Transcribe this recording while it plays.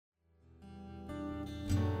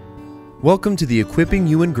Welcome to the Equipping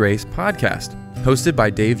You in Grace podcast, hosted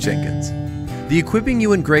by Dave Jenkins. The Equipping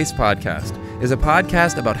You in Grace podcast is a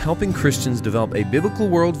podcast about helping Christians develop a biblical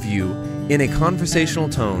worldview in a conversational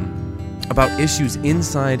tone about issues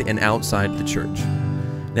inside and outside the church.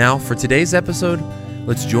 Now, for today's episode,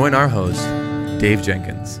 let's join our host, Dave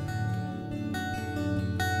Jenkins.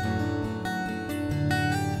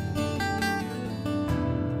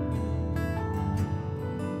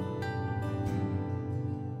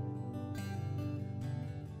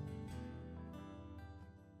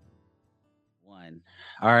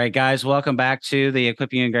 All right, guys, welcome back to the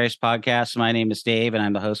Equipping You in Grace podcast. My name is Dave, and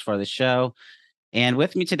I'm the host for the show. And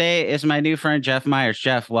with me today is my new friend, Jeff Myers.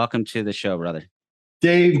 Jeff, welcome to the show, brother.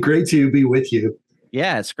 Dave, great to be with you.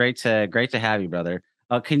 Yeah, it's great to have you, brother.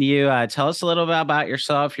 Can you tell us a little bit about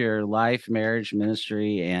yourself, your life, marriage,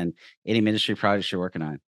 ministry, and any ministry projects you're working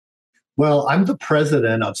on? Well, I'm the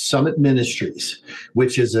president of Summit Ministries,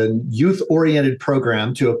 which is a youth-oriented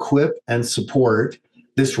program to equip and support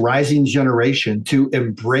this rising generation to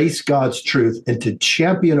embrace God's truth and to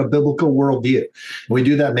champion a biblical worldview. We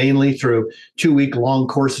do that mainly through 2-week-long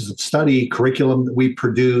courses of study, curriculum that we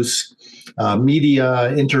produce,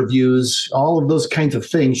 media interviews, all of those kinds of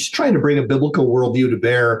things, just trying to bring a biblical worldview to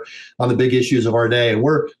bear on the big issues of our day. And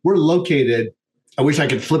we're located, I wish I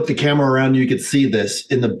could flip the camera around, you could see this,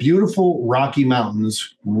 in the beautiful Rocky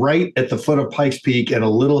Mountains, right at the foot of Pikes Peak in a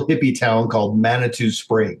little hippie town called Manitou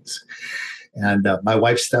Springs. And my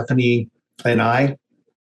wife Stephanie and I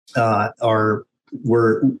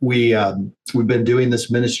we've been doing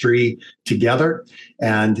this ministry together,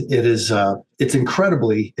 and it's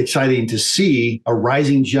incredibly exciting to see a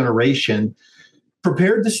rising generation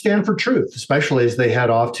prepared to stand for truth, especially as they head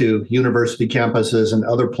off to university campuses and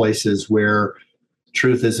other places where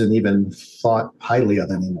truth isn't even thought highly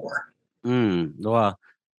of anymore. Well,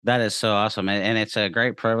 that is so awesome. And it's a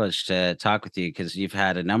great privilege to talk with you because you've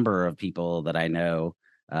had a number of people that I know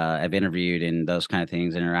I've interviewed and those kind of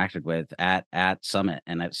things, interacted with at Summit.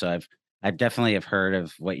 And I definitely have heard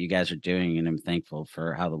of what you guys are doing, and I'm thankful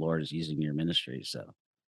for how the Lord is using your ministry. So,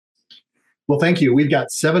 well, thank you. We've got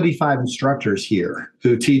 75 instructors here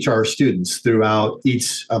who teach our students throughout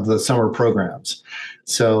each of the summer programs.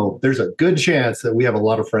 So there's a good chance that we have a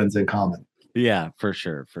lot of friends in common. Yeah, for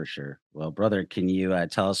sure. Well, brother, can you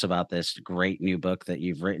tell us about this great new book that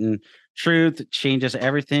you've written? Truth Changes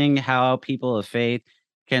Everything: How People of Faith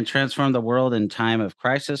Can Transform the World in Time of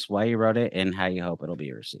Crisis, why you wrote it, and how you hope it'll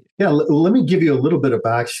be received. Yeah, let me give you a little bit of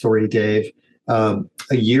backstory, Dave. A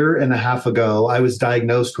year and a half ago, I was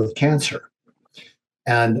diagnosed with cancer.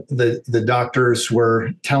 And the doctors were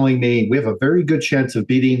telling me, we have a very good chance of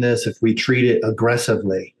beating this if we treat it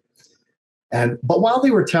aggressively. But while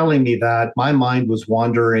they were telling me that, my mind was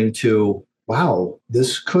wandering to, wow,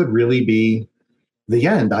 this could really be the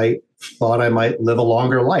end. I thought I might live a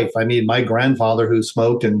longer life. I mean, my grandfather, who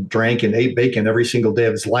smoked and drank and ate bacon every single day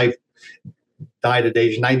of his life, died at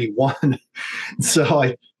age 91.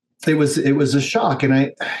 So it was a shock. And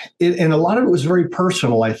a lot of it was very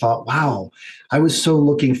personal. I thought, wow, I was so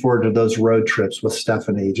looking forward to those road trips with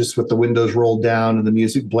Stephanie, just with the windows rolled down and the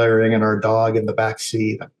music blaring and our dog in the back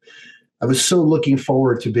seat. I was so looking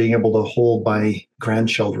forward to being able to hold my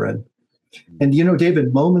grandchildren. And,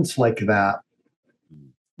 David, moments like that,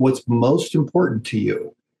 what's most important to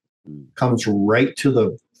you comes right to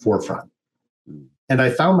the forefront. And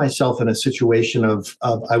I found myself in a situation of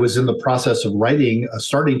I was in the process of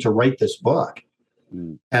starting to write this book.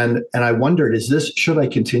 And I wondered, should I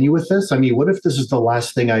continue with this? I mean, what if this is the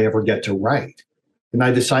last thing I ever get to write? And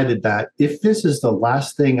I decided that if this is the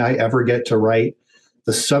last thing I ever get to write,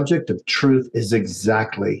 the subject of truth is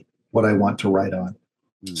exactly what I want to write on.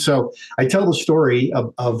 So I tell the story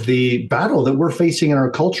of the battle that we're facing in our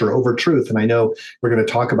culture over truth. And I know we're going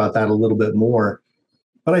to talk about that a little bit more.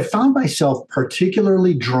 But I found myself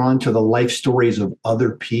particularly drawn to the life stories of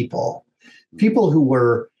other people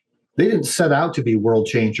who they didn't set out to be world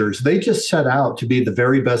changers. They just set out to be the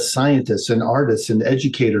very best scientists and artists and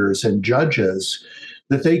educators and judges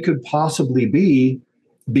that they could possibly be,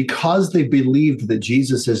 because they believed that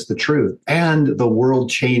Jesus is the truth, and the world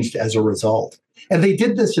changed as a result. And they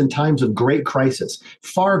did this in times of great crisis,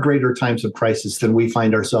 far greater times of crisis than we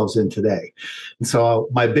find ourselves in today. And so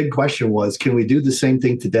my big question was, can we do the same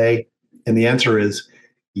thing today? And the answer is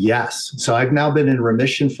yes. So I've now been in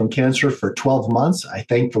remission from cancer for 12 months. I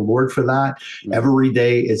thank the Lord for that. Every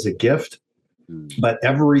day is a gift. But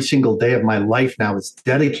every single day of my life now is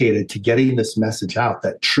dedicated to getting this message out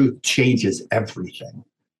that truth changes everything.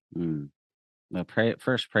 Well, praise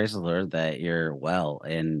the Lord that you're well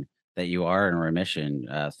and that you are in remission.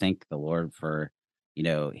 Thank the Lord for,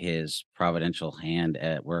 his providential hand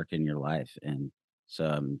at work in your life. And so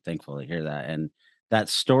I'm thankful to hear that. And that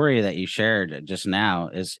story that you shared just now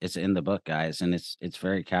it's in the book, guys, and it's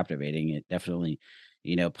very captivating. It definitely,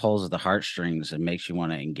 pulls at the heartstrings and makes you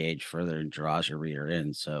want to engage further and draws your reader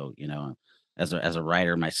in. So, as a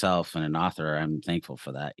writer myself and an author, I'm thankful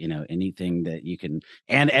for that. Anything that you can,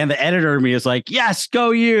 and the editor of me is like, yes,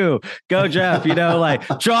 go Jeff, like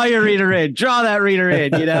draw your reader in, draw that reader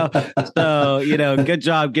in, So, good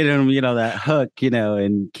job getting them, that hook,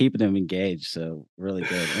 and keeping them engaged. So really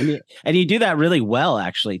good. And you do that really well,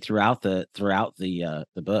 actually, throughout the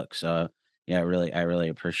book. So yeah, I really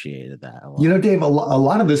appreciated that a lot. Dave, a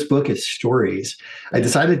lot of this book is stories. I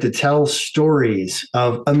decided to tell stories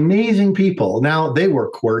of amazing people. Now, they were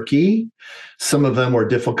quirky. Some of them were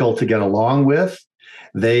difficult to get along with.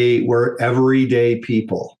 They were everyday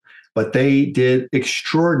people, but they did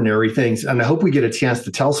extraordinary things. And I hope we get a chance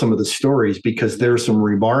to tell some of the stories, because there's some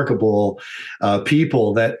remarkable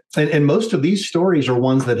people that, and most of these stories are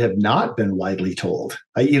ones that have not been widely told.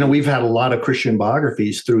 We've had a lot of Christian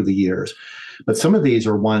biographies through the years, but some of these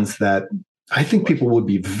are ones that I think people would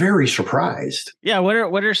be very surprised. Yeah.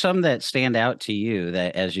 What are some that stand out to you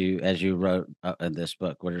that as you wrote this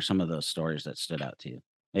book, what are some of those stories that stood out to you?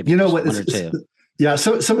 Maybe one or two. Yeah,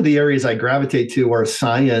 so some of the areas I gravitate to are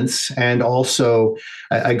science, and also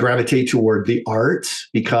I gravitate toward the arts,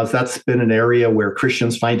 because that's been an area where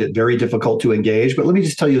Christians find it very difficult to engage. But let me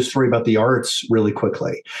just tell you a story about the arts really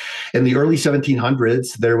quickly. In the early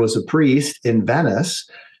 1700s, there was a priest in Venice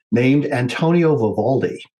named Antonio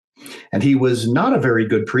Vivaldi. And he was not a very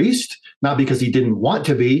good priest, not because he didn't want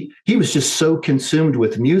to be. He was just so consumed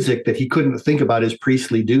with music that he couldn't think about his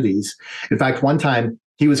priestly duties. In fact, one time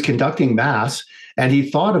he was conducting Mass, and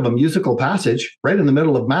he thought of a musical passage right in the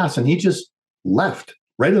middle of Mass, and he just left.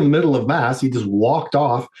 Right in the middle of Mass, he just walked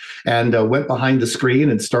off and went behind the screen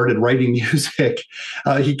and started writing music.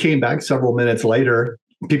 He came back several minutes later.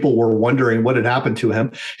 People were wondering what had happened to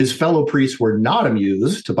him. His fellow priests were not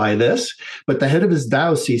amused by this, but the head of his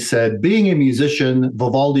diocese said, being a musician,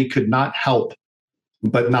 Vivaldi could not help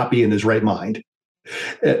but not be in his right mind.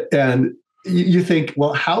 And you think,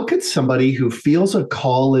 well, how could somebody who feels a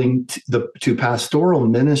calling to pastoral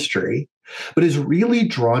ministry, but is really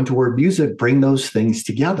drawn toward music, bring those things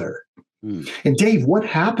together? And Dave, what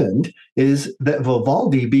happened is that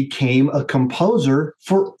Vivaldi became a composer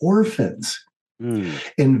for orphans.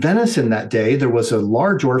 In Venice in that day, there was a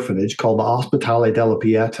large orphanage called the Ospedale della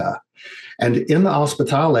Pietà. And in the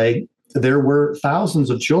Ospedale, there were thousands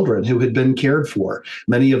of children who had been cared for.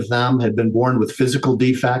 Many of them had been born with physical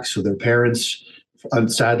defects, so their parents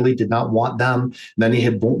sadly did not want them. Many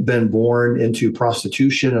had been born into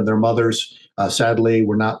prostitution, and their mothers sadly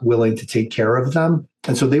were not willing to take care of them.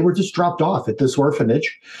 And so they were just dropped off at this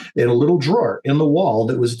orphanage in a little drawer in the wall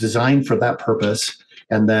that was designed for that purpose.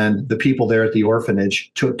 And then the people there at the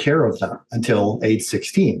orphanage took care of them until age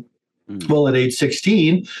 16. Well, at age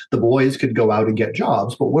 16, the boys could go out and get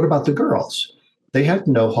jobs. But what about the girls? They had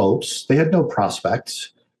no hopes. They had no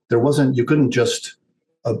prospects. You couldn't just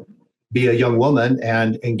be a young woman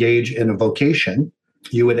and engage in a vocation.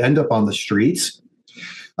 You would end up on the streets.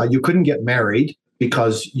 You couldn't get married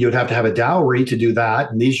because you'd have to have a dowry to do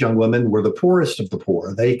that. And these young women were the poorest of the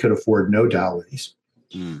poor. They could afford no dowries.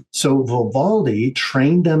 So Vivaldi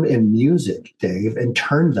trained them in music, Dave, and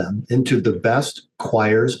turned them into the best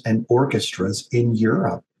choirs and orchestras in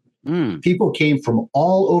Europe. People came from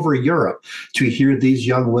all over Europe to hear these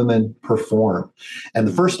young women perform. And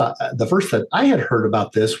the first that I had heard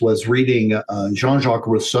about this was reading Jean-Jacques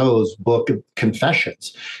Rousseau's book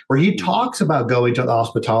Confessions, where he talks about going to the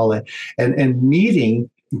Ospedale and meeting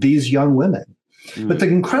these young women. But the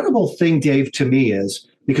incredible thing, Dave, to me is,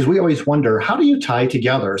 because we always wonder, how do you tie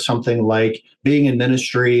together something like being in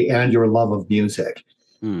ministry and your love of music?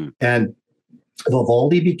 And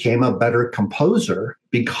Vivaldi became a better composer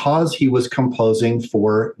because he was composing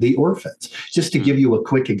for the orphans. Just to give you a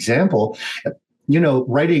quick example,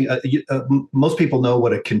 writing, most people know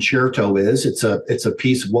what a concerto is. It's a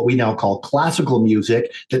piece of what we now call classical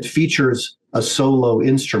music that features a solo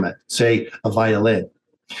instrument, say a violin.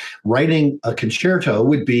 Writing a concerto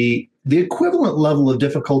would be the equivalent level of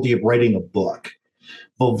difficulty of writing a book.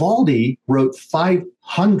 Vivaldi wrote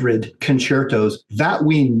 500 concertos that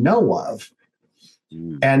we know of.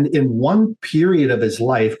 And in one period of his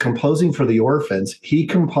life, composing for the orphans, he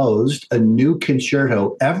composed a new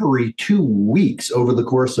concerto every 2 weeks over the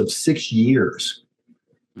course of 6 years.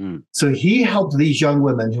 So he helped these young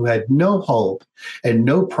women who had no hope and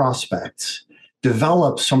no prospects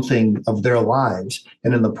develop something of their lives.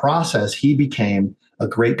 And in the process, he became a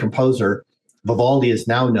great composer. Vivaldi is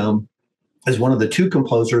now known is one of the two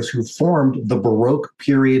composers who formed the Baroque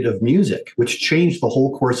period of music, which changed the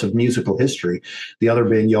whole course of musical history, the other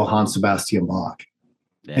being Johann Sebastian Bach.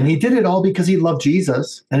 Yeah. And he did it all because he loved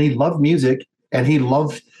Jesus and he loved music and he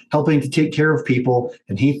loved helping to take care of people.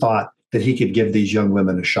 And he thought that he could give these young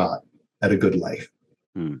women a shot at a good life.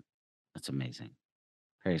 That's amazing.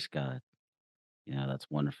 Praise God. That's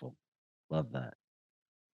wonderful. Love that.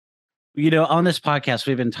 On this podcast,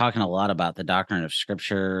 we've been talking a lot about the doctrine of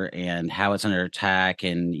Scripture and how it's under attack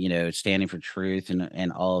and, standing for truth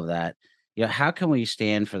and all of that. How can we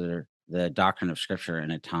stand for the doctrine of Scripture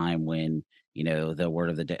in a time when, the word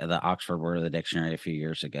of the Oxford Word of the Dictionary a few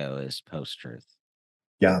years ago is post-truth?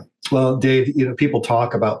 Yeah. Well, Dave, people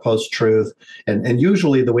talk about post-truth, and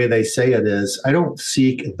usually the way they say it is, I don't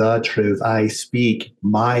seek the truth, I speak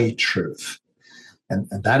my truth. And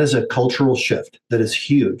that is a cultural shift that is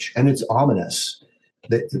huge, and it's ominous.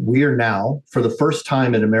 That we are now, for the first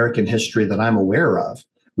time in American history that I'm aware of,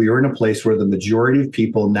 we are in a place where the majority of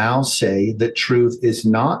people now say that truth is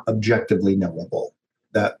not objectively knowable,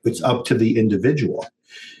 that it's up to the individual.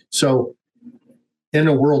 So in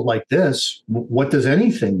a world like this, what does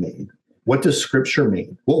anything mean? What does Scripture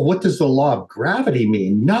mean? Well, what does the law of gravity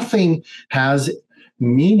mean? Nothing has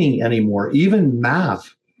meaning anymore. Even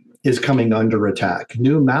math is coming under attack.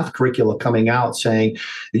 New math curricula coming out saying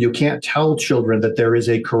you can't tell children that there is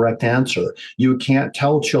a correct answer. You can't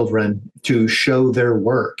tell children to show their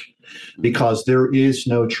work because there is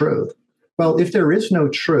no truth. Well, if there is no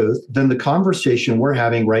truth, then the conversation we're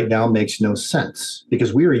having right now makes no sense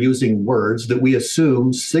because we are using words that we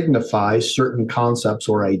assume signify certain concepts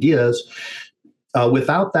or ideas.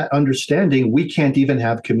 Without that understanding, we can't even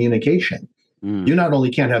have communication. You not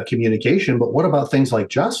only can't have communication, but what about things like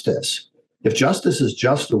justice? If justice is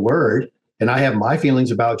just a word, and I have my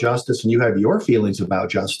feelings about justice and you have your feelings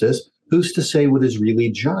about justice, who's to say what is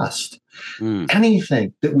really just?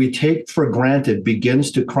 Anything that we take for granted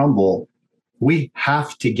begins to crumble. We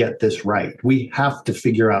have to get this right. We have to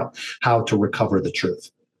figure out how to recover the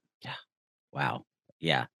truth. Yeah. Wow.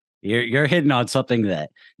 Yeah. You're hitting on something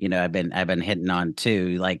that, I've been hitting on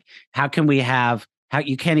too. Like, how can we have how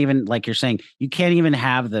you can't even, like you're saying, you can't even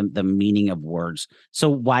have the meaning of words. So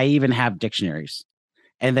why even have dictionaries?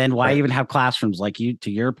 And then why even have classrooms, like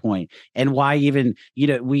to your point? And why even,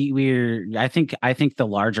 I think the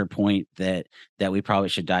larger point that we probably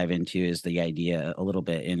should dive into is the idea a little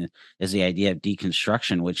bit, and is the idea of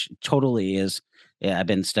deconstruction, which totally is. Yeah, I've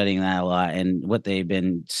been studying that a lot, and what they've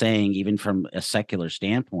been saying, even from a secular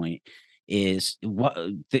standpoint, is what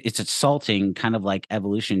it's assaulting, kind of like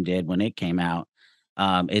evolution did when it came out.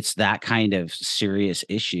 It's that kind of serious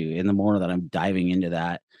issue, and the more that I'm diving into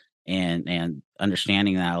that and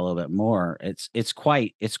understanding that a little bit more, it's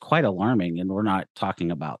quite alarming, and we're not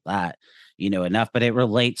talking about that enough. But it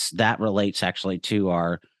relates actually to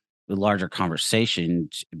our larger conversation,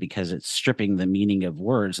 because it's stripping the meaning of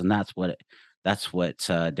words, and that's what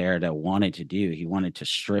Derrida wanted to do. He wanted to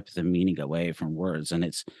strip the meaning away from words, and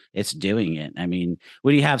it's doing it. I mean,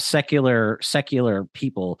 when you have secular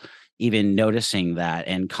people even noticing that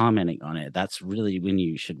and commenting on it, that's really when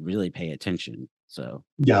you should really pay attention. So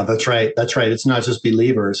yeah, that's right. It's not just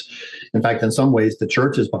believers. In fact, in some ways, the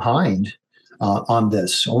church is behind on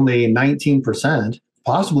this. Only 19%,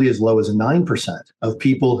 possibly as low as 9% of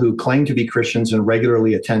people who claim to be Christians and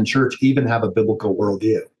regularly attend church even have a biblical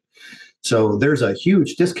worldview. So there's a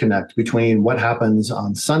huge disconnect between what happens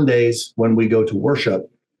on Sundays when we go to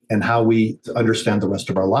worship and how we understand the rest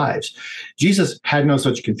of our lives. Jesus had no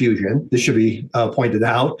such confusion. This should be pointed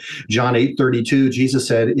out. John 8:32, Jesus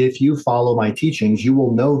said, if you follow my teachings, you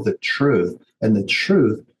will know the truth, and the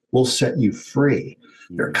truth will set you free.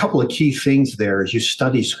 There are a couple of key things there as you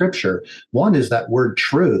study Scripture. One is that word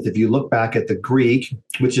truth. If you look back at the Greek,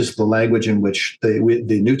 which is the language in which the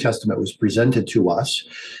New Testament was presented to us,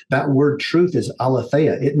 that word truth is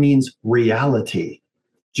aletheia. It means reality.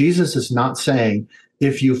 Jesus is not saying,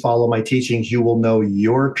 if you follow my teachings, you will know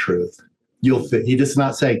your truth. He does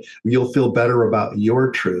not say you'll feel better about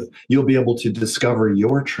your truth. You'll be able to discover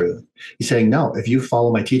your truth. He's saying, no, if you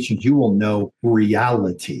follow my teachings, you will know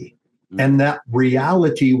reality. And that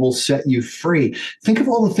reality will set you free. Think of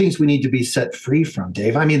all the things we need to be set free from,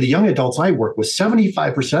 Dave. I mean, the young adults I work with,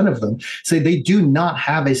 75% of them say they do not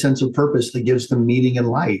have a sense of purpose that gives them meaning in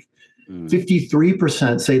life.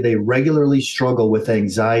 53% say they regularly struggle with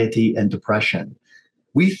anxiety and depression.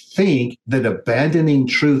 We think that abandoning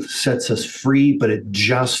truth sets us free, but it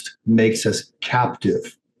just makes us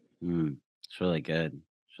captive. It's really good.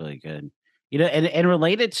 It's really good. And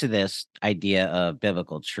related to this idea of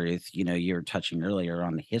biblical truth, you were touching earlier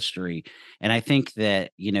on the history. And I think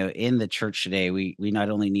that, in the church today, we not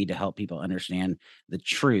only need to help people understand the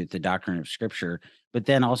truth, the doctrine of scripture, but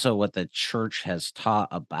then also what the church has taught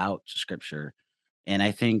about scripture. And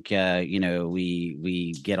I think,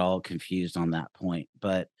 we get all confused on that point.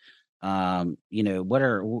 But,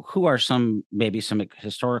 who are maybe some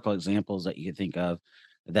historical examples that you could think of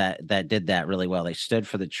that did that really well? They stood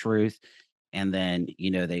for the truth, and then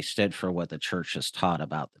they stood for what the church has taught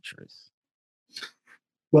about the truth.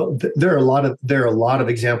 Well, there are a lot of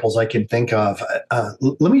examples I can think of.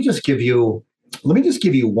 Let me just give you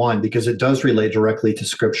one, because it does relate directly to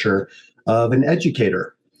scripture, of an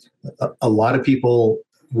educator. A lot of people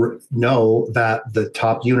know that the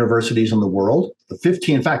top universities in the world, the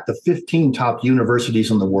 15 top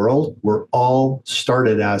universities in the world, were all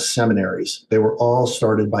started as seminaries. They were all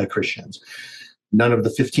started by Christians. None of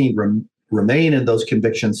the 15 remain in those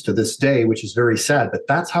convictions to this day, which is very sad, but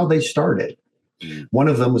that's how they started. One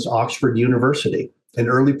of them was Oxford University. An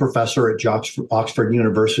early professor at Oxford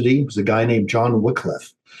University was a guy named John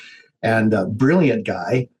Wycliffe, and a brilliant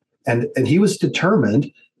guy. And he was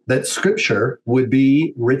determined that scripture would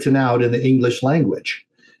be written out in the English language.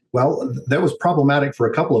 Well, that was problematic for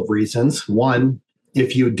a couple of reasons. One,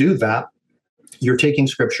 if you do that, you're taking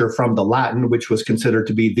scripture from the Latin, which was considered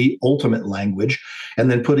to be the ultimate language, and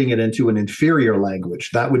then putting it into an inferior language.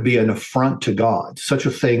 That would be an affront to God. Such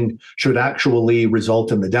a thing should actually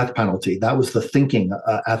result in the death penalty. That was the thinking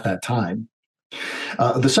at that time.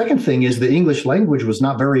 The second thing is the English language was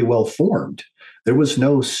not very well formed. There was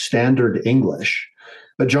no standard English.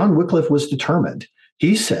 But John Wycliffe was determined.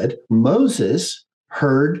 He said Moses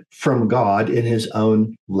heard from God in his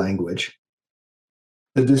own language.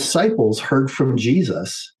 The disciples heard from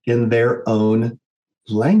Jesus in their own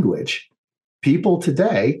language. People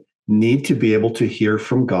today need to be able to hear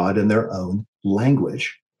from God in their own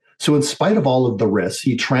language. So in spite of all of the risks,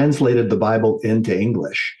 he translated the Bible into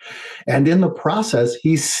English. And in the process,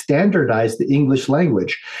 he standardized the English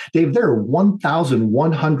language. Dave, there are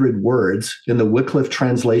 1,100 words in the Wycliffe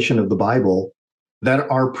translation of the Bible that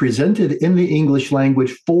are presented in the English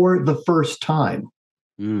language for the first time.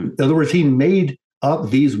 In other words, he made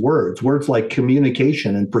up these words like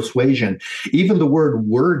communication and persuasion. Even the word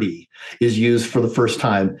wordy is used for the first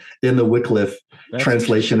time in the Wycliffe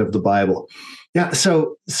translation of the Bible. Yeah,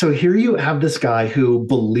 so here you have this guy who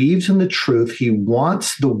believes in the truth. He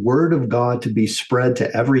wants the word of God to be spread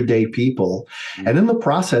to everyday people. And in the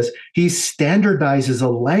process, he standardizes a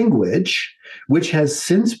language which has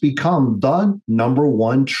since become the number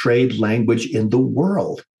one trade language in the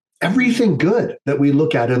world. Everything good that we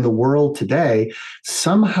look at in the world today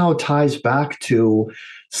somehow ties back to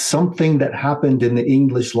something that happened in the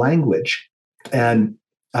English language. And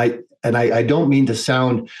I don't mean to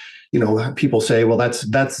sound, people say, well, that's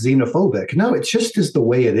xenophobic. No, it just is the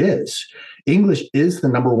way it is. English is the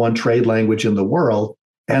number one trade language in the world,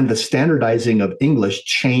 and the standardizing of English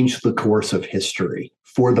changed the course of history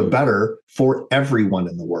for the better for everyone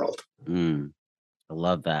in the world. I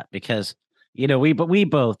love that, because we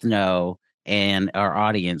both know, and our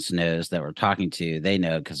audience knows that we're talking to. They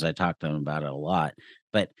know because I talk to them about it a lot.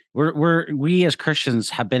 But we as Christians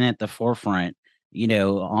have been at the forefront,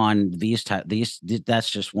 on these that's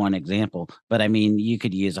just one example. But I mean, you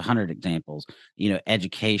could use 100 examples.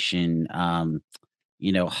 Education,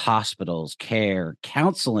 hospitals, care,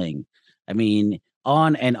 counseling. I mean,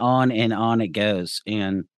 on and on and on it goes.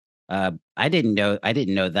 And I didn't know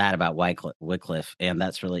that about Wycliffe, and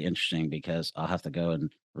that's really interesting because I'll have to go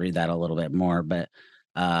and read that a little bit more. But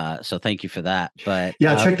so thank you for that. But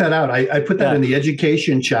yeah, check that out. I put that in the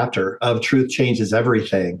education chapter of Truth Changes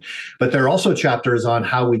Everything. But there are also chapters on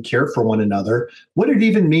how we care for one another, what it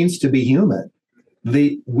even means to be human.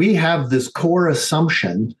 We have this core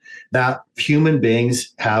assumption that human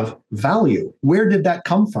beings have value. Where did that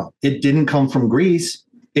come from? It didn't come from Greece.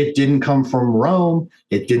 It didn't come from Rome.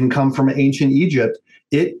 It didn't come from ancient Egypt.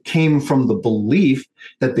 It came from the belief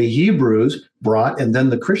that the Hebrews brought, and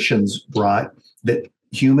then the Christians brought, that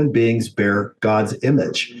human beings bear God's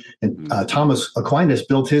image. And Thomas Aquinas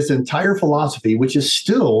built his entire philosophy, which is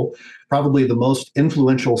still probably the most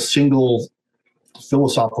influential single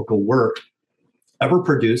philosophical work ever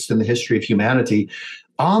produced in the history of humanity,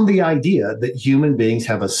 on the idea that human beings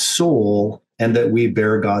have a soul and that we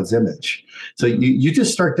bear God's image. So you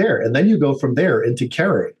just start there, and then you go from there into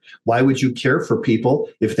caring. Why would you care for people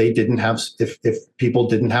if people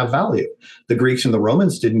didn't have value? The Greeks and the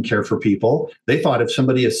Romans didn't care for people. They thought if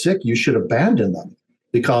somebody is sick, you should abandon them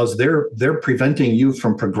because they're preventing you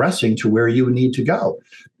from progressing to where you need to go.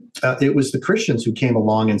 it was the Christians who came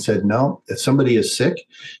along and said, no, if somebody is sick,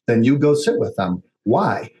 then you go sit with them.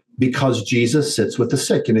 Why? Because Jesus sits with the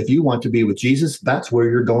sick. And if you want to be with Jesus, that's where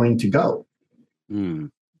you're going to go.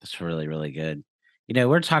 That's really, really good.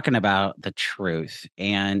 We're talking about the truth,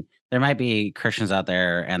 and there might be Christians out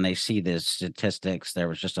there and they see the statistics. There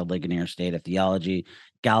was just a Ligonier State of Theology.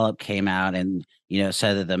 Gallup came out and,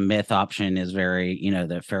 said that the myth option is very,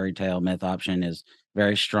 the fairy tale myth option is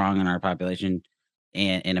very strong in our population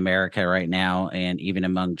and in America right now. And even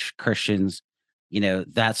among Christians,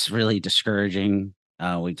 that's really discouraging.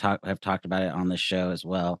 We have talked about it on this show as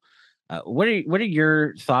well. What are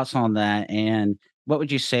your thoughts on that? And what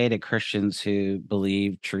would you say to Christians who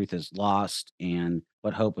believe truth is lost, and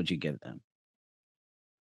what hope would you give them?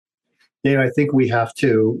 I think we have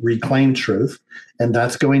to reclaim truth, and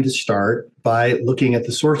that's going to start by looking at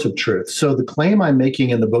the source of truth. So the claim I'm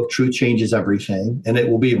making in the book, Truth Changes Everything, and it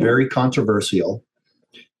will be very controversial,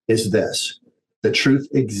 is this: the truth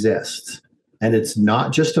exists, and it's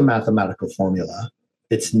not just a mathematical formula.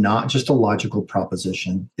 It's not just a logical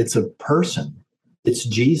proposition. It's a person. It's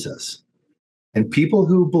Jesus. And people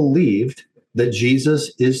who believed that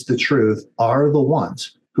Jesus is the truth are the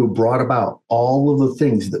ones who brought about all of the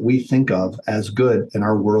things that we think of as good in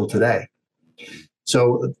our world today.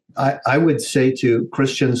 So I would say to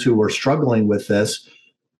Christians who are struggling with this,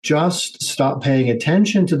 just stop paying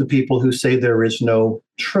attention to the people who say there is no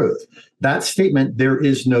truth. That statement, there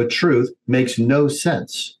is no truth, makes no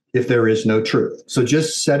sense if there is no truth. So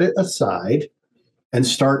just set it aside and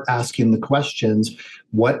start asking the questions: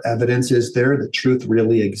 what evidence is there that truth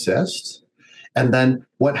really exists? And then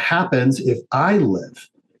what happens if I live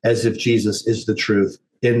as if Jesus is the truth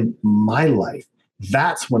in my life?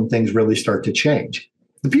 That's when things really start to change.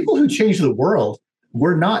 The people who changed the world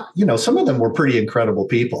were not, some of them were pretty incredible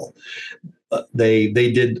people. They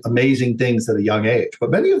did amazing things at a young age,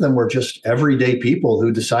 but many of them were just everyday people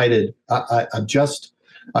who decided,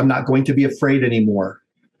 I'm not going to be afraid anymore.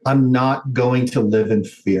 I'm not going to live in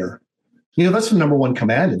fear. That's the number one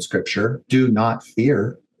command in Scripture: do not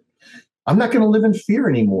fear. I'm not going to live in fear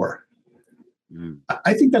anymore.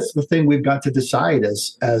 I think that's the thing we've got to decide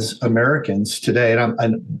as Americans today.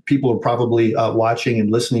 And people are probably watching and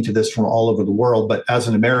listening to this from all over the world. But as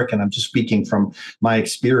an American, I'm just speaking from my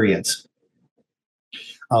experience.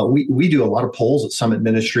 We do a lot of polls at Summit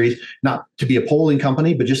Ministries, not to be a polling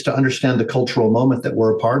company, but just to understand the cultural moment that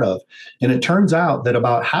we're a part of. And it turns out that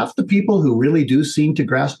about half the people who really do seem to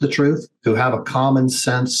grasp the truth, who have a common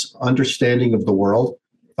sense understanding of the world,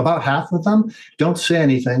 about half of them don't say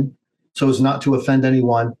anything so as not to offend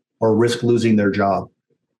anyone or risk losing their job.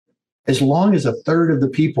 As long as a third of the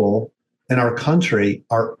people in our country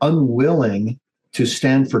are unwilling to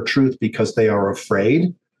stand for truth because they are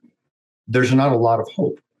afraid, there's not a lot of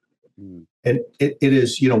hope. And it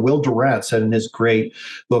is, Will Durant said in his great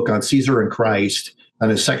book on Caesar and Christ,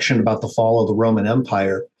 and a section about the fall of the Roman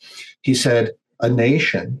Empire, he said, a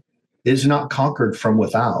nation is not conquered from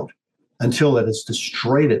without until it has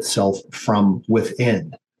destroyed itself from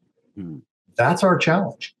within. That's our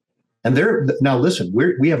challenge. And now listen,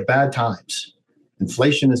 we have bad times.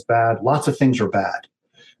 Inflation is bad. Lots of things are bad.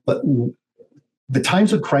 But the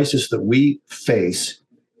times of crisis that we face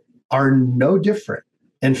are no different.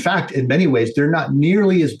 In fact, in many ways, they're not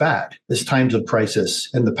nearly as bad as times of crisis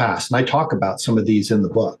in the past. And I talk about some of these in the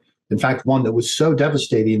book. In fact, one that was so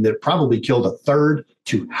devastating that it probably killed a third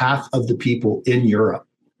to half of the people in Europe.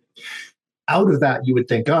 Out of that, you would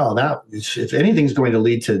think, if anything's going to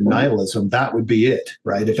lead to nihilism, that would be it,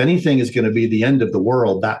 right? If anything is going to be the end of the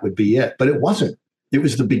world, that would be it. But it wasn't. It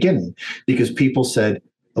was the beginning, because people said,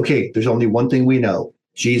 okay, there's only one thing we know: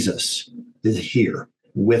 Jesus is here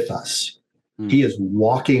with us. He is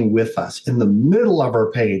walking with us in the middle of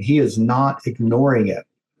our pain. He is not ignoring it.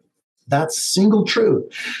 That single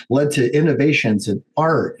truth led to innovations in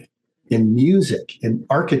art, in music, in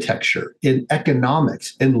architecture, in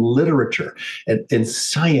economics, in literature, and in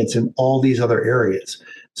science, and all these other areas.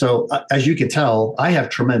 So as you can tell, I have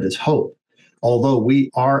tremendous hope, although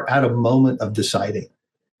we are at a moment of deciding.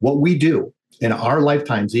 What we do in our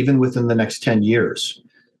lifetimes, even within the next 10 years,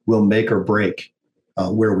 will make or break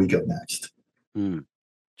where we go next.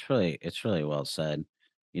 It's really well said.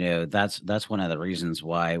 That's one of the reasons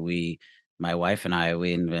why my wife and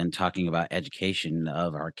we've been talking about education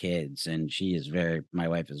of our kids, and my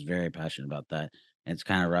wife is very passionate about that. And it's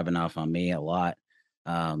kind of rubbing off on me a lot.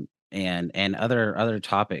 And other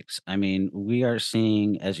topics. I mean, we are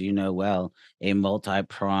seeing, as you know well, a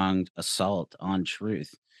multi-pronged assault on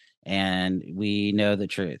truth. And we know the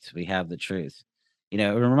truth. We have the truth. It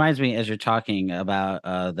reminds me, as you're talking about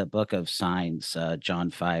the book of signs, John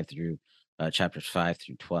 5 through chapters 5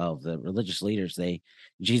 through 12. The religious leaders,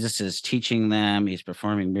 Jesus is teaching them, he's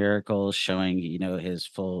performing miracles, showing, his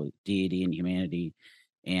full deity and humanity.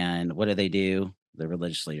 And what do? The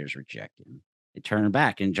religious leaders reject him. They turn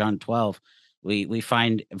back. In John 12, we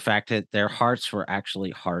find, in fact, that their hearts were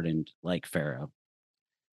actually hardened like Pharaoh.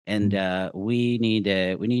 And we need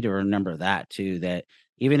to remember that too, that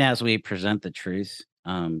even as we present the truth,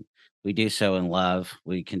 we do so in love.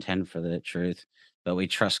 We contend for the truth, but we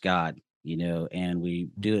trust God, and we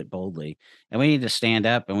do it boldly. And we need to stand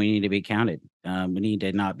up, and we need to be counted. We need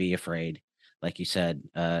to not be afraid. Like you said,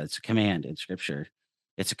 it's a command in Scripture.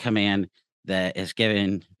 It's a command that is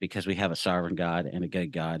given because we have a sovereign God and a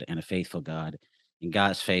good God and a faithful God, and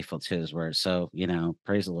God's faithful to his word. So,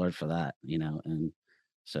 praise the Lord for that, and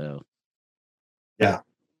so. Yeah,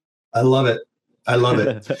 I love it. I love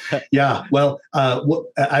it. Yeah. Well,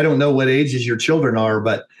 I don't know what ages your children are,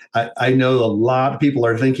 but I know a lot of people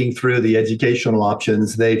are thinking through the educational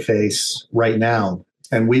options they face right now.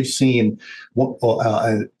 And we've seen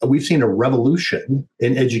a revolution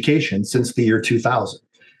in education since the year 2000.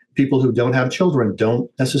 People who don't have children don't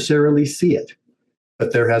necessarily see it,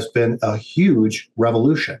 but there has been a huge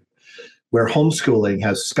revolution where homeschooling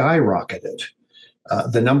has skyrocketed.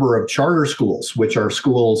 The number of charter schools, which are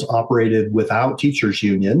schools operated without teachers'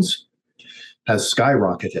 unions, has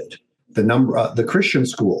skyrocketed. The Christian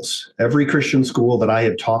schools, every Christian school that I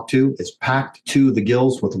have talked to is packed to the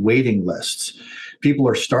gills with waiting lists. People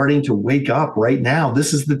are starting to wake up right now.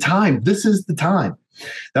 This is the time. This is the time.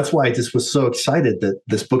 That's why I just was so excited that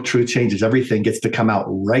this book, Truth Changes Everything, gets to come out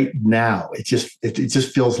right now. It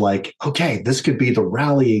just feels like, okay, this could be the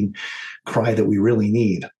rallying cry that we really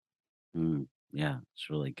need. Yeah, it's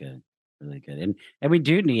really good. Really good. And we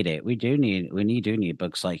do need it. We do need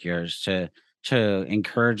books like yours to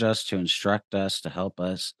encourage us, to instruct us, to help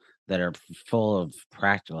us, that are full of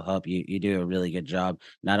practical help. You do a really good job,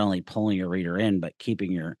 not only pulling your reader in, but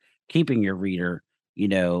keeping your reader,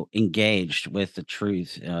 engaged with the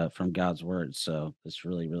truth from God's word. So it's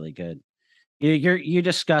really, really good. You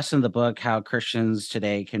discuss in the book how Christians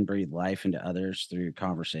today can breathe life into others through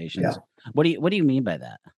conversations. Yeah. What do you mean by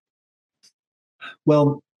that?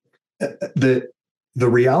 Well, the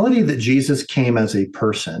reality that Jesus came as a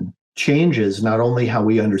person changes not only how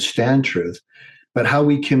we understand truth, but how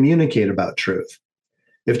we communicate about truth.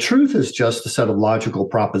 If truth is just a set of logical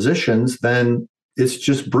propositions, then it's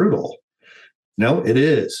just brutal. No, it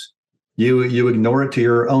is. You ignore it to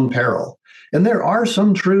your own peril. And there are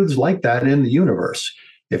some truths like that in the universe.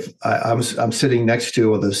 If I'm sitting next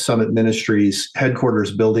to the Summit Ministries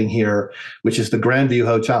headquarters building here, which is the Grandview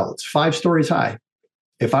Hotel. It's 5 stories high.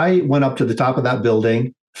 If I went up to the top of that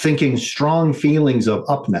building thinking strong feelings of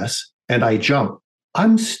upness and I jump,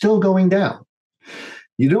 I'm still going down.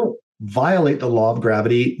 You don't violate the law of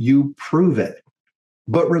gravity, you prove it.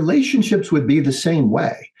 But relationships would be the same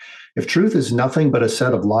way. If truth is nothing but a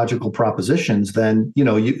set of logical propositions, then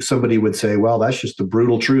somebody would say, well, that's just the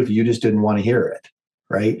brutal truth. You just didn't want to hear it,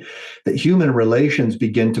 right? That human relations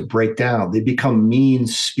begin to break down. They become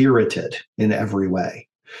mean-spirited in every way.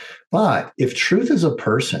 But if truth is a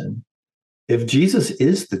person, if Jesus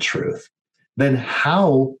is the truth, then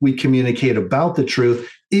how we communicate about the truth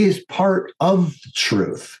is part of the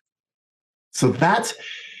truth. So that's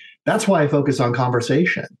why I focus on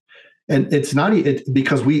conversation. And it's not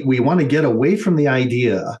because we want to get away from the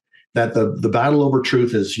idea that the battle over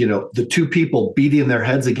truth is, the two people beating their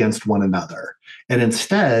heads against one another, and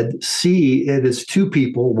instead see it as two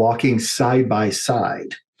people walking side by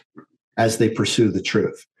side as they pursue the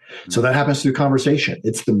truth. So that happens through conversation.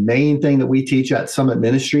 It's the main thing that we teach at Summit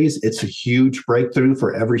Ministries. It's a huge breakthrough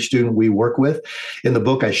for every student we work with. In the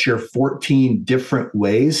book, I share 14 different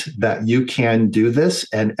ways that you can do this,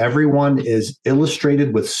 and everyone is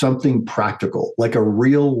illustrated with something practical, like a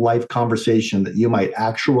real life conversation that you might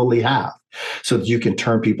actually have, so that you can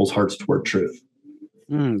turn people's hearts toward truth.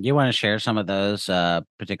 You want to share some of those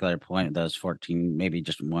particular those 14, maybe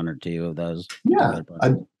just one or two of those? Yeah,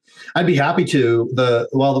 I'd be happy to.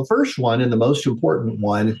 The first one and the most important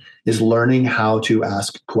one is learning how to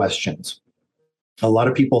ask questions. A lot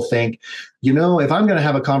of people think, if I'm going to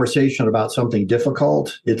have a conversation about something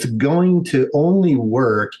difficult, it's going to only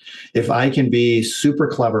work if I can be super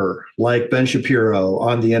clever, like Ben Shapiro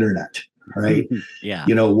on the internet, right? Yeah.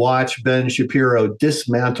 Watch Ben Shapiro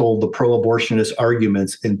dismantle the pro-abortionist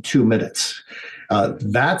arguments in 2 minutes.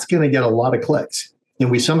 That's going to get a lot of clicks. And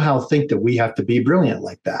we somehow think that we have to be brilliant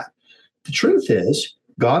like that. The truth is,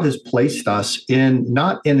 God has placed us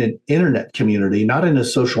not in an internet community, not in a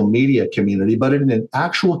social media community, but in an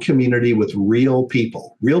actual community with real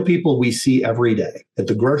people we see every day at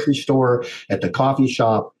the grocery store, at the coffee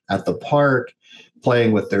shop, at the park,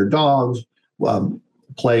 playing with their dogs,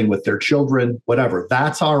 playing with their children, whatever.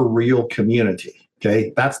 That's our real community.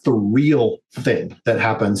 Okay. That's the real thing that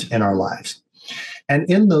happens in our lives. And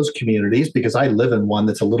in those communities, because I live in one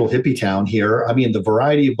that's a little hippie town here, I mean, the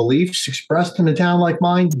variety of beliefs expressed in a town like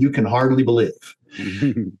mine, you can hardly believe.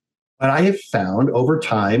 But I have found over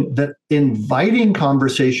time that inviting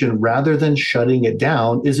conversation rather than shutting it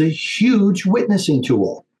down is a huge witnessing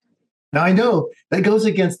tool. Now, I know that goes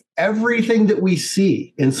against everything that we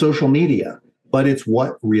see in social media, but it's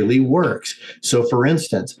what really works. So, for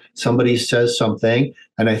instance, somebody says something,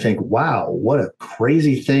 and I think, wow, what a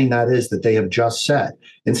crazy thing that is that they have just said.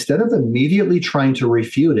 Instead of immediately trying to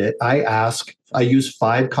refute it, I use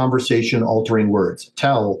 5 conversation altering words.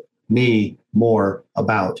 Tell me more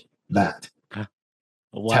about that.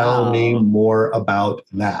 Wow. Tell me more about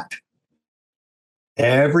that.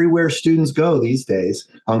 Everywhere students go these days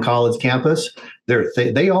on college campus,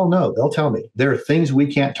 they all know, they'll tell me, there are things we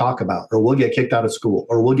can't talk about, or we'll get kicked out of school,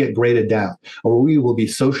 or we'll get graded down, or we will be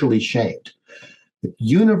socially shamed. The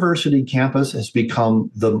university campus has become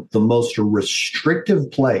the most restrictive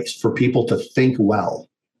place for people to think well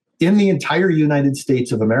in the entire United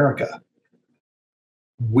States of America.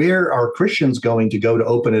 Where are Christians going to go to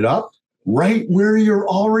open it up? Right where you're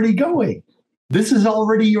already going. This is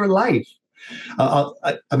already your life. I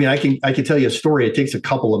mean, I can tell you a story. It takes a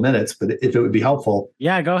couple of minutes, but if it would be helpful.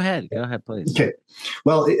 Yeah, go ahead. Go ahead, please. Okay.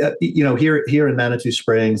 Well, here in Manitou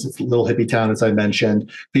Springs, it's a little hippie town, as I mentioned.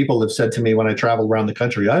 People have said to me when I travel around the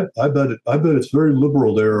country, I bet it's very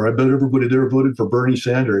liberal there. Or I bet everybody there voted for Bernie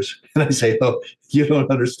Sanders. And I say, oh, you don't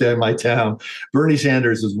understand my town. Bernie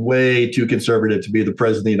Sanders is way too conservative to be the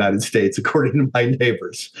president of the United States, according to my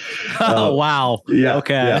neighbors. Oh, wow. Yeah.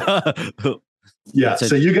 Okay. Yeah. Yeah,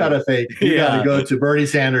 so you got to think, you got to go to Bernie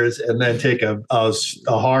Sanders and then take a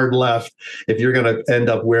hard left if you're going to end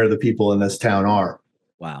up where the people in this town are.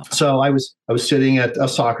 Wow. So I was sitting at a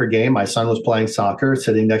soccer game. My son was playing soccer,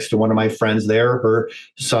 sitting next to one of my friends there. Her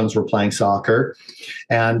sons were playing soccer.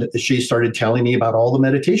 And she started telling me about all the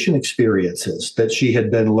meditation experiences that she had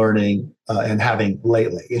been learning and having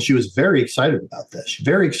lately. And she was very excited about this,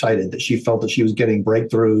 very excited that she felt that she was getting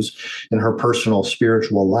breakthroughs in her personal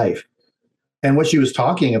spiritual life. And what she was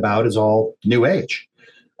talking about is all New Age.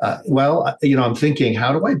 I'm thinking,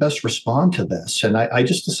 how do I best respond to this? And I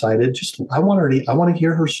just decided, I want to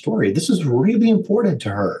hear her story. This is really important to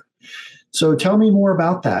her. So tell me more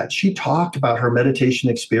about that. She talked about her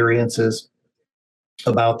meditation experiences,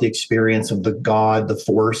 about the experience of the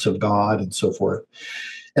force of God, and so forth.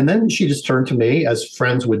 And then she just turned to me, as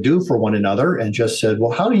friends would do for one another, and just said,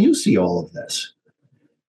 well, how do you see all of this?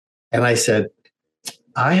 And I said,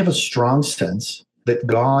 I have a strong sense that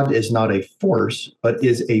God is not a force, but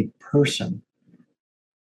is a person.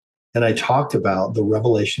 And I talked about the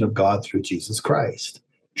revelation of God through Jesus Christ.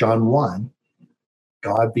 John 1,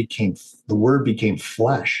 the Word became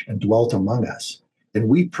flesh and dwelt among us, and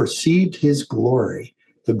we perceived his glory.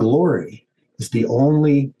 The glory is the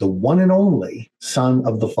one and only Son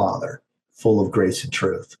of the Father, full of grace and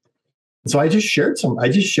truth. And so I just shared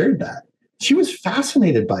that. She was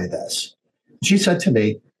fascinated by this. She said to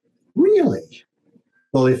me, really?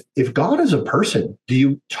 Well, if God is a person, do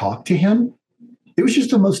you talk to him? It was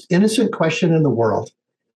just the most innocent question in the world.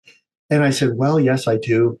 And I said, well, yes, I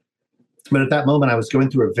do. But at that moment, I was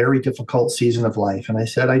going through a very difficult season of life. And I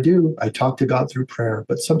said, I do. I talk to God through prayer.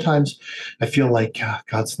 But sometimes I feel like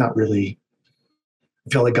God's not really,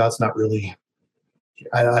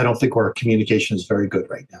 I don't think our communication is very good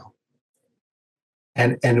right now.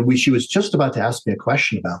 And she was just about to ask me a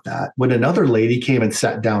question about that when another lady came and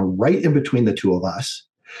sat down right in between the two of us.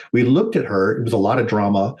 We looked at her. It was a lot of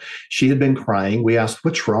drama. She had been crying. We asked,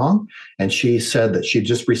 what's wrong? And she said that she'd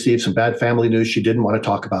just received some bad family news. She didn't want to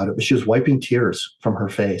talk about it, but she was wiping tears from her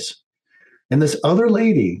face. And this other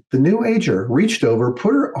lady, the new ager, reached over,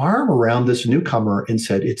 put her arm around this newcomer and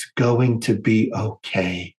said, it's going to be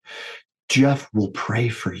okay. Jeff will pray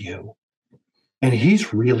for you. And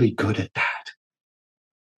he's really good at that.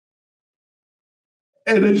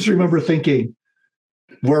 And I just remember thinking,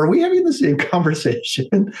 were we having the same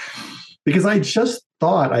conversation? Because I just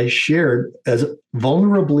thought I shared as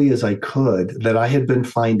vulnerably as I could that I had been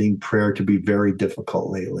finding prayer to be very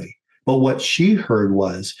difficult lately. But what she heard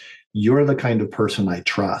was, you're the kind of person I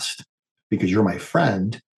trust because you're my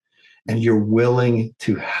friend and you're willing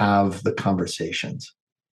to have the conversations.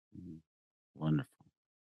 Wonderful.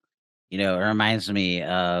 It reminds me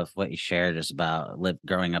of what you shared just about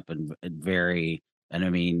growing up in very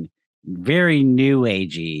new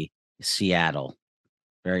agey Seattle,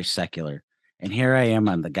 very secular. And here I am.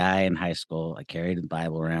 I'm the guy in high school. I carried the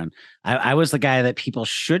Bible around. I was the guy that people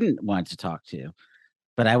shouldn't want to talk to,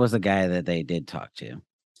 but I was the guy that they did talk to.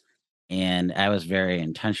 And I was very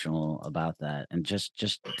intentional about that. And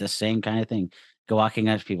just the same kind of thing. Go walking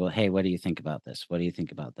up to people, hey, what do you think about this? What do you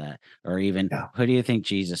think about that? Or even, Yeah. who do you think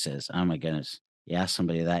Jesus is? Oh my goodness. You ask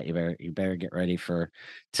somebody that, you better get ready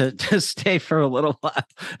to stay for a little while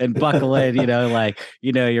and buckle in,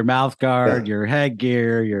 your mouth guard, your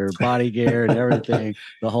headgear, your body gear, and everything,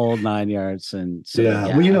 the whole 9 yards. And so,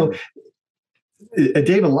 Well,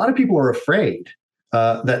 Dave, a lot of people are afraid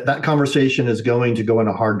that conversation is going to go in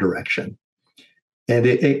a hard direction. And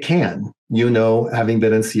it can, having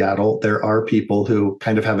been in Seattle, there are people who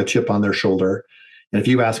kind of have a chip on their shoulder. And if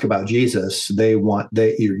you ask about Jesus,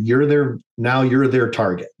 you're their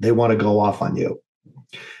target. They want to go off on you.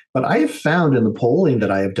 But I have found in the polling that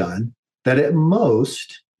I have done that at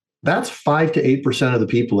most, that's 5 to 8% of the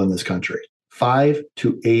people in this country, 5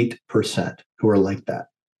 to 8% who are like that.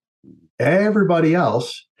 Everybody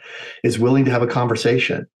else is willing to have a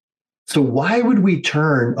conversation. So why would we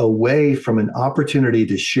turn away from an opportunity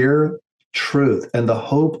to share truth and the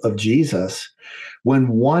hope of Jesus when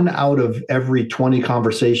 1 out of every 20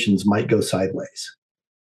 conversations might go sideways?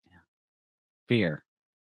 Fear.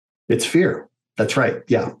 It's fear. That's right.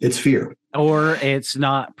 Yeah, it's fear. Or it's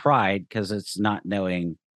not pride, because it's not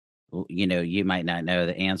knowing, you might not know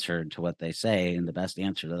the answer to what they say. And the best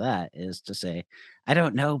answer to that is to say, I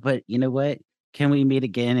don't know, but you know what? Can we meet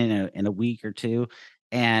again in a week or two?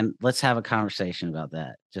 And let's have a conversation about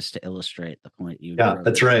that, just to illustrate the point you. Yeah,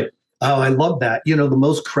 that's right. Oh, I love that. The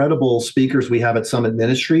most credible speakers we have at Summit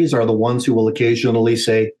Ministries are the ones who will occasionally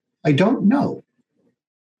say, I don't know.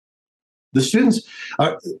 The students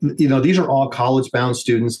are, these are all college-bound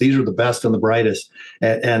students. These are the best and the brightest.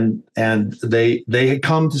 And they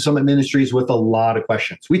come to Summit Ministries with a lot of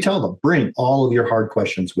questions. We tell them, bring all of your hard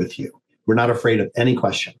questions with you. We're not afraid of any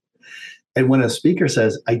question. And when a speaker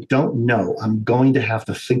says, I don't know, I'm going to have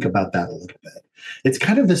to think about that a little bit, it's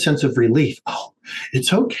kind of the sense of relief. Oh,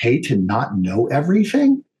 it's okay to not know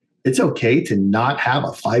everything. It's okay to not have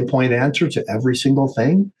a 5-point answer to every single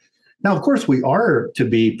thing. Now, of course, we are to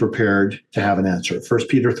be prepared to have an answer. 1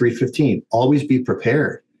 Peter 3:15, always be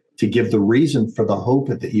prepared to give the reason for the hope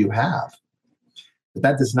that you have. But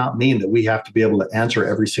that does not mean that we have to be able to answer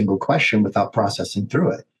every single question without processing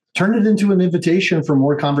through it. Turn it into an invitation for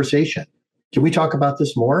more conversation. Can we talk about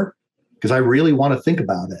this more? Because I really want to think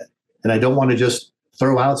about it. And I don't want to just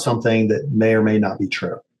throw out something that may or may not be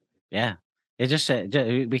true. Yeah. It just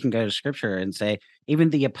we can go to scripture and say, even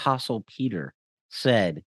the Apostle Peter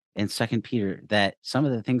said in 2 Peter that some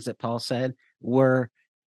of the things that Paul said were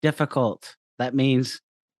difficult. That means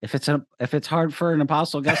if it's hard for an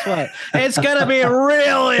apostle, guess what? It's gonna be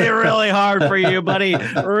really, really hard for you, buddy.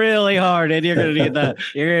 Really hard. And you're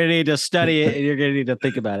gonna need to study it, and you're gonna need to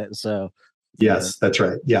think about it. So yes, that's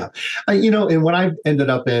right. Yeah. And when I've ended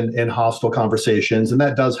up in hostile conversations, and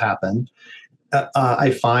that does happen,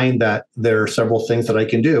 I find that there are several things that I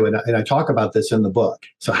can do. And I talk about this in the book.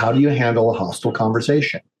 So how do you handle a hostile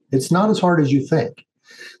conversation? It's not as hard as you think.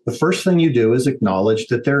 The first thing you do is acknowledge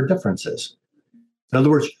that there are differences. In other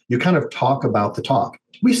words, you kind of talk about the talk.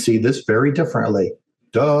 We see this very differently.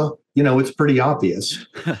 Duh. It's pretty obvious.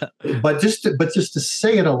 but just to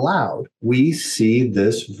say it aloud, we see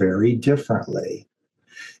this very differently.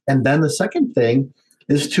 And then the second thing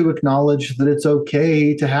is to acknowledge that it's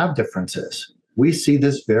okay to have differences. We see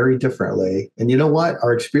this very differently. And you know what?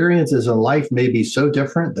 Our experiences in life may be so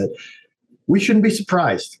different that we shouldn't be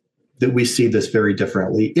surprised that we see this very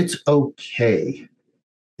differently. It's okay.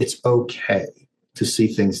 It's okay to see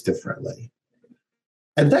things differently.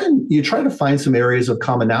 And then you try to find some areas of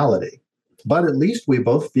commonality. But at least we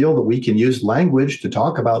both feel that we can use language to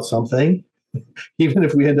talk about something. Even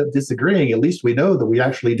if we end up disagreeing, at least we know that we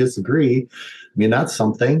actually disagree. I mean, that's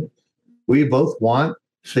something. We both want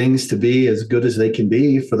things to be as good as they can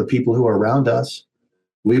be for the people who are around us.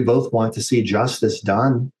 We both want to see justice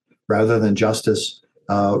done rather than justice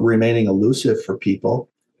remaining elusive for people.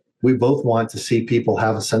 We both want to see people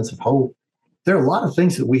have a sense of hope. There are a lot of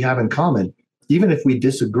things that we have in common, even if we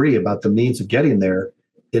disagree about the means of getting there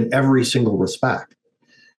in every single respect.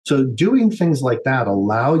 So doing things like that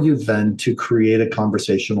allow you then to create a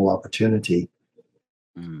conversational opportunity.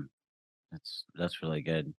 That's really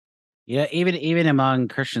good. Yeah, even among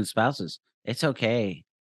Christian spouses, it's okay.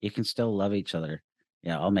 You can still love each other.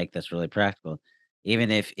 Yeah, I'll make this really practical.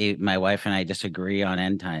 Even if my wife and I disagree on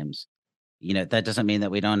end times, that doesn't mean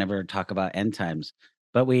that we don't ever talk about end times.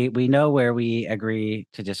 But we know where we agree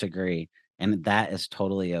to disagree, and that is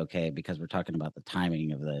totally okay because we're talking about the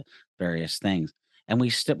timing of the various things. and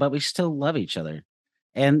but we still love each other.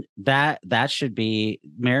 And that should be,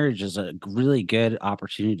 marriage is a really good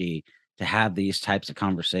opportunity to have these types of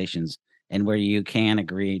conversations, and where you can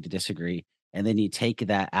agree to disagree. And then you take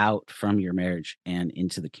that out from your marriage and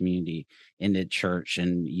into the community, into church,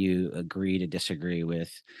 and you agree to disagree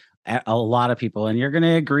with a lot of people. And you're going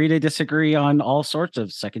to agree to disagree on all sorts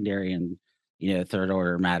of secondary and, third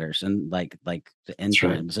order matters, and like the end That's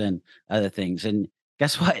right. times and other things. And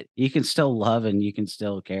guess what? You can still love, and you can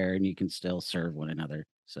still care, and you can still serve one another.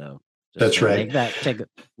 So just That's to right. take it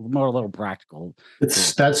more a little practical.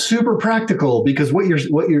 That's super practical, because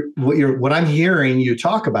what I'm hearing you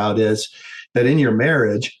talk about is that in your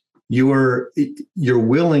marriage, you're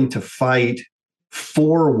willing to fight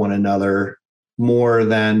for one another more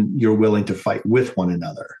than you're willing to fight with one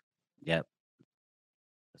another. Yep.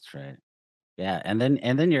 That's right. Yeah. And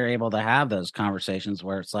then you're able to have those conversations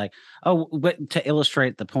where it's like, oh, but to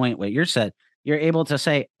illustrate the point, what you said, you're able to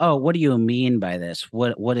say, oh, what do you mean by this?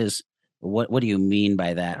 What do you mean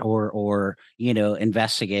by that? Or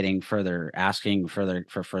investigating further, asking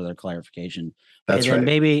for further clarification. That's And then right.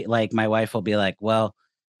 maybe like my wife will be like, well,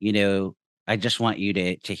 I just want you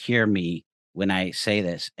to hear me when I say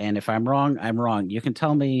this. And if I'm wrong, I'm wrong. You can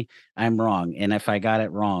tell me I'm wrong. And if I got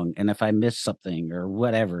it wrong, and if I missed something or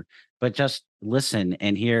whatever, but just listen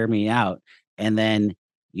and hear me out. And then,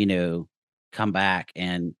 come back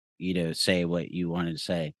and, say what you wanted to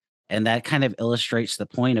say. And that kind of illustrates the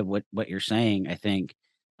point of what you're saying, I think,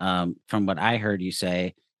 from what I heard you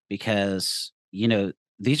say, because,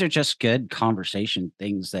 these are just good conversation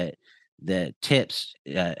things that the tips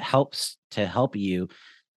helps to help you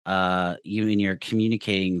when you're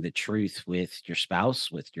communicating the truth with your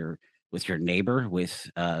spouse, with your neighbor, with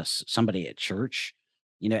somebody at church.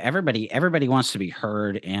 Everybody wants to be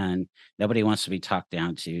heard, and nobody wants to be talked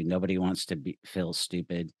down to. Nobody wants to feel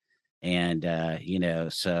stupid. And and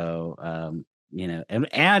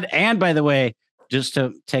by the way, just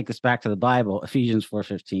to take this back to the Bible, Ephesians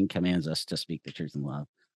 4:15 commands us to speak the truth in love.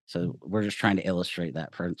 So we're just trying to illustrate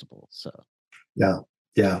that principle. So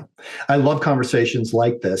yeah, I love conversations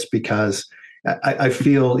like this, because I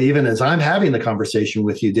feel, even as I'm having the conversation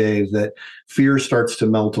with you, Dave, that fear starts to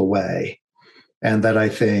melt away, and that I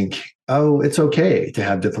think, oh, it's okay to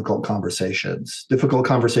have difficult conversations. Difficult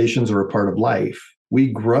conversations are a part of life.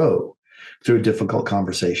 We grow through difficult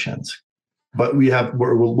conversations. But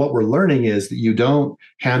what we're learning is that you don't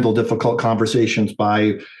handle difficult conversations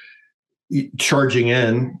by charging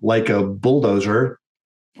in like a bulldozer,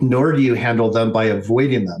 nor do you handle them by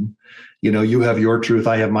avoiding them. You have your truth,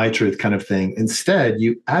 I have my truth, kind of thing. Instead,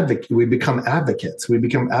 we become advocates. We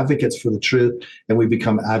become advocates for the truth, and we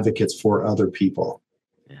become advocates for other people.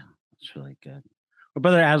 Yeah, that's really good. Well,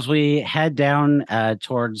 brother, as we head down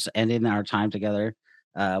towards ending our time together,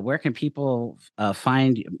 where can people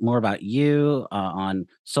find more about you on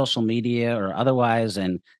social media or otherwise?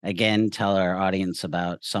 And again, tell our audience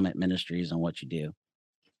about Summit Ministries and what you do.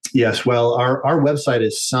 Yes, well, our website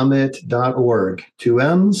is summit.org, 2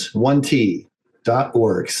 M's, 1 T,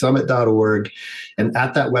 .org, summit.org. And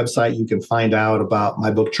at that website, you can find out about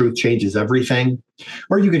my book, Truth Changes Everything,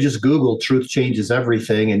 or you can just Google Truth Changes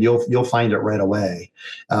Everything, and you'll find it right away.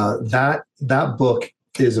 That book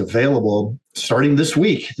is available starting this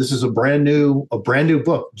week. This is a brand new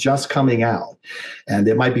book just coming out, and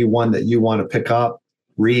it might be one that you want to pick up,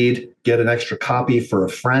 read, get an extra copy for a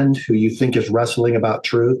friend who you think is wrestling about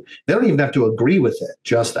truth. They don't even have to agree with it.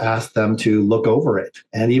 Just ask them to look over it.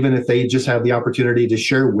 And even if they just have the opportunity to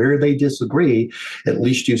share where they disagree, at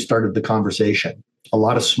least you started the conversation. A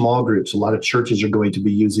lot of small groups, a lot of churches are going to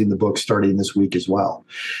be using the book starting this week as well.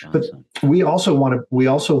 Awesome. But I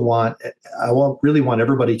really want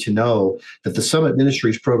everybody to know that the Summit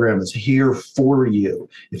Ministries program is here for you.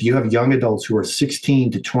 If you have young adults who are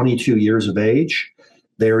 16 to 22 years of age,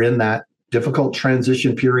 they're in that difficult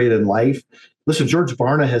transition period in life. Listen, George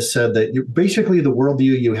Barna has said that basically the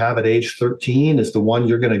worldview you have at age 13 is the one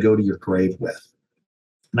you're going to go to your grave with.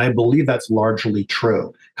 And I believe that's largely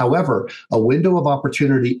true. However, a window of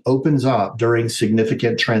opportunity opens up during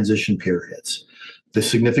significant transition periods. The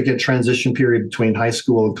significant transition period between high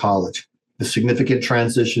school and college, the significant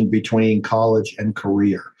transition between college and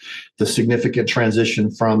career, the significant transition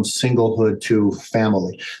from singlehood to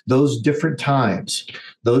family. Those different times,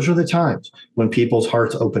 those are the times when people's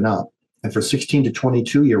hearts open up. And for 16 to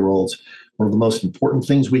 22-year-olds, one of the most important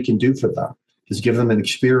things we can do for them is give them an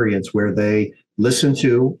experience where they listen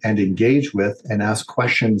to and engage with and ask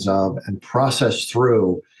questions of and process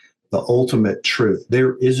through the ultimate truth.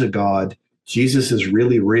 There is a God. Jesus is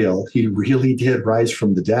really real. He really did rise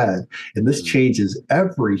from the dead. And this changes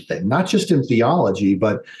everything, not just in theology,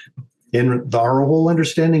 but in our whole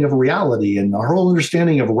understanding of reality and our whole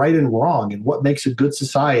understanding of right and wrong and what makes a good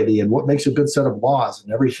society and what makes a good set of laws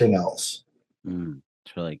and everything else.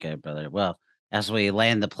 It's really good, brother. Well, as we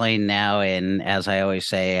land the plane now, and as I always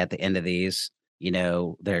say at the end of these,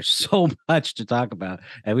 there's so much to talk about,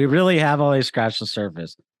 and we really have only scratched the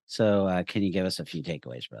surface. So can you give us a few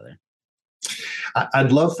takeaways, brother?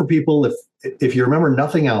 I'd love for people, if you remember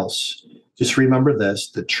nothing else, just remember this: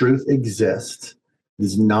 the truth exists. It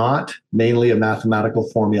is not mainly a mathematical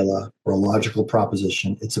formula or a logical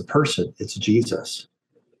proposition. It's a person. It's Jesus.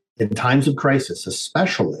 In times of crisis,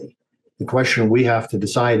 especially, the question we have to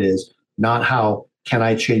decide is not how can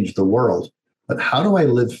I change the world, but how do I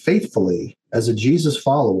live faithfully as a Jesus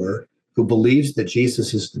follower who believes that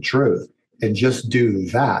Jesus is the truth, and just do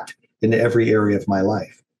that in every area of my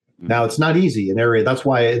life. Now, it's not easy, that's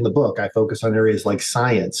why in the book I focus on areas like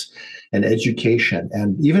science and education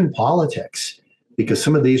and even politics, because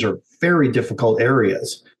some of these are very difficult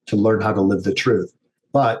areas to learn how to live the truth.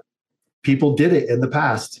 But people did it in the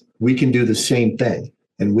past. We can do the same thing,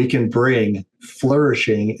 and we can bring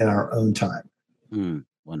flourishing in our own time.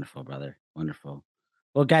 Wonderful, brother. Wonderful.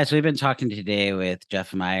 Well, guys, we've been talking today with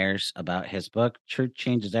Jeff Myers about his book, Truth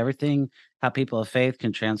Changes Everything: How People of Faith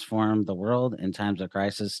Can Transform the World in Times of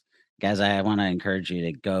Crisis. Guys, I want to encourage you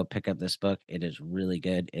to go pick up this book. It is really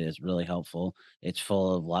good. It is really helpful. It's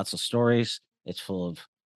full of lots of stories. It's full of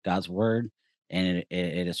God's word, and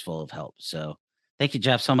it is full of help. So thank you,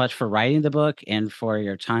 Jeff, so much for writing the book and for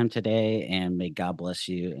your time today. And may God bless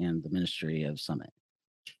you and the ministry of Summit.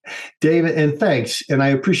 David, and thanks. And I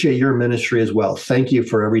appreciate your ministry as well. Thank you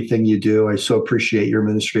for everything you do. I so appreciate your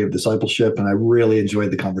ministry of discipleship, and I really enjoyed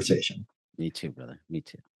the conversation. Me too, brother. Me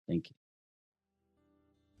too. Thank you.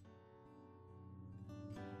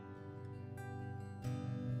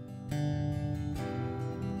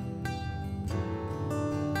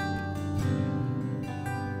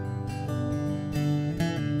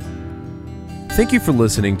 Thank you for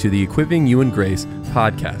listening to the Equipping You in Grace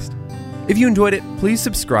podcast. If you enjoyed it, please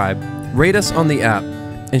subscribe, rate us on the app,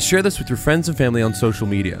 and share this with your friends and family on social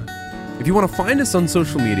media. If you want to find us on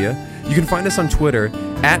social media, you can find us on Twitter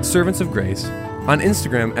 @Servants of Grace, on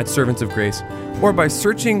Instagram @Servants of Grace, or by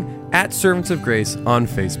searching @Servants of Grace on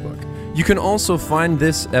Facebook. You can also find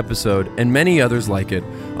this episode and many others like it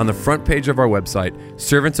on the front page of our website,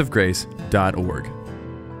 servantsofgrace.org.